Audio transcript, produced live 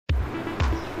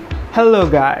Hello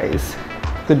guys,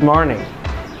 good morning.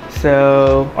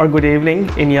 Or good evening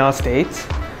in your states.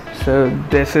 So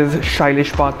this is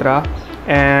Shailish Patra,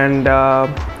 and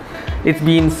it's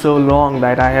been so long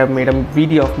that I have made a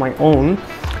video of my own.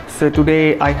 So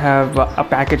today I have a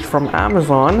package from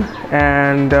Amazon,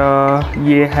 and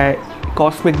ये है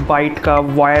Cosmic Byte का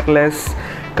wireless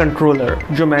controller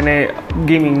जो मैंने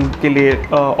gaming के लिए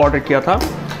order किया था.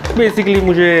 Basically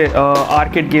मुझे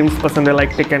आर्केड गेम्स पसंद है, लाइक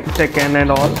टेकन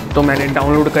एंड ऑल, तो मैंने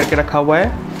डाउनलोड करके रखा हुआ है.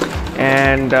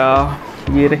 एंड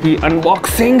ये रही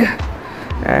unboxing,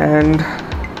 and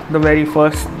the very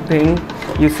first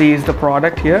thing you see is the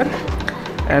product here,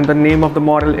 and the name of the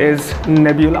model is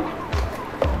nebula.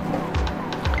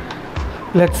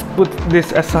 Let's put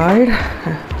this aside.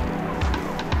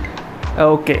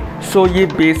 Okay, सो ये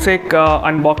basic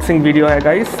unboxing video है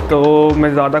गाइस, तो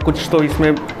मैं ज़्यादा कुछ तो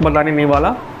इसमें बताने नहीं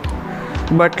वाला.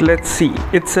 But let's see.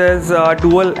 It says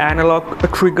dual analog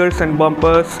triggers and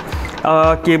bumpers,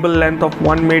 cable length of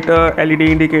 1 meter, LED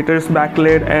indicators,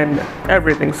 backlit and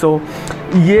everything. So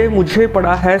ये मुझे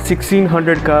पड़ा है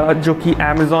 1600 का, जो कि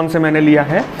Amazon से मैंने लिया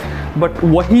है. बट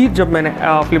वही जब मैंने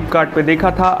फ्लिपकार्ट पे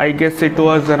देखा था, I guess it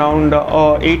was around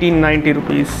 1890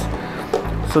 rupees.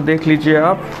 सो देख लीजिए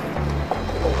आप.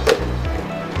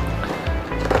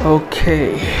 Okay,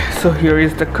 so here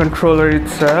is the controller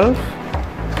itself.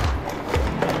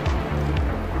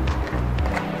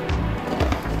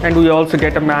 And we also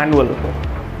get a manual.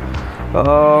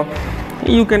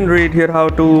 You can read here how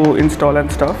to install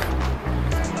and stuff.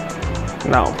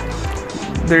 Now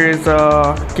there is a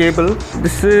cable.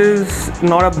 This is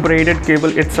not a braided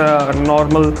cable, it's a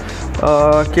normal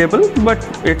cable, but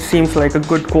it seems like a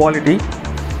good quality.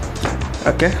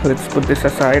 Okay, let's put this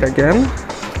aside again.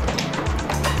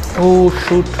 Oh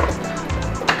shoot,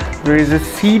 there is a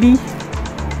CD.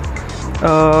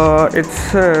 It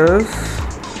says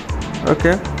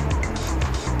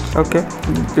okay,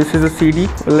 this is a CD.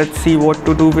 Let's see what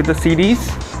to do with the CDs.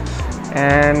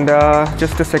 And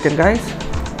just a second guys.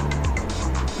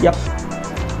 Yep,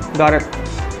 got it.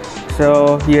 So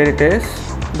here it is,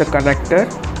 the connector.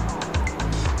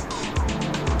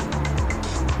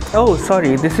 Oh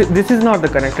sorry, this is not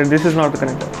the connector.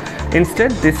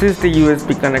 Instead this is the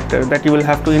USB connector that you will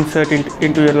have to insert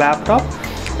into your laptop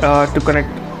to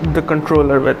connect the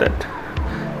controller with it.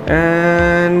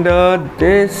 And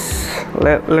this,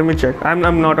 let me check.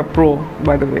 I'm not a pro,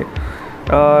 by the way,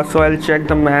 so I'll check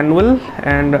the manual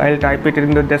and I'll type it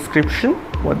in the description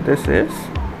what this is.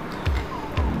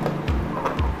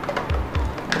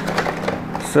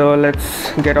 So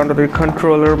let's get onto the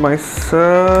controller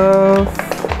myself.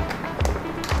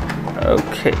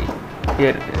 Okay, here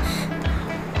it is.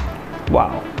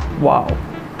 Wow,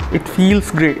 it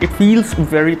feels great. It feels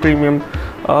very premium.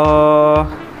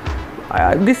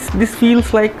 This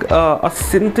feels like a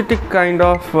synthetic kind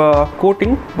of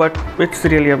coating, but it's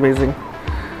really amazing.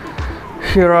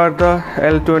 Here are the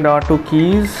L2 and R2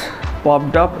 keys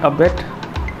popped up a bit.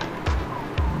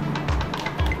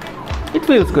 It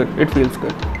feels good.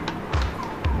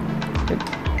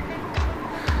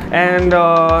 And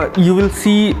you will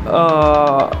see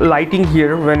lighting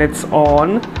here when it's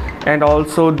on, and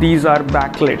also these are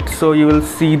backlit, so you will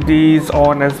see these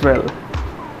on as well.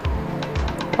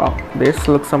 Wow, this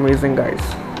looks amazing guys.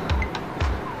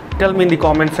 Tell me in the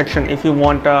comment section if you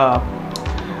want a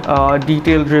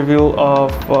detailed review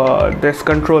of this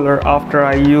controller after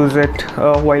I use it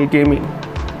while gaming.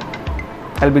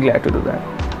 I'll be glad to do that.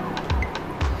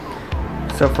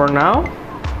 So for now,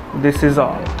 this is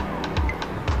all.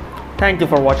 Thank you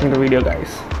for watching the video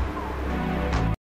guys.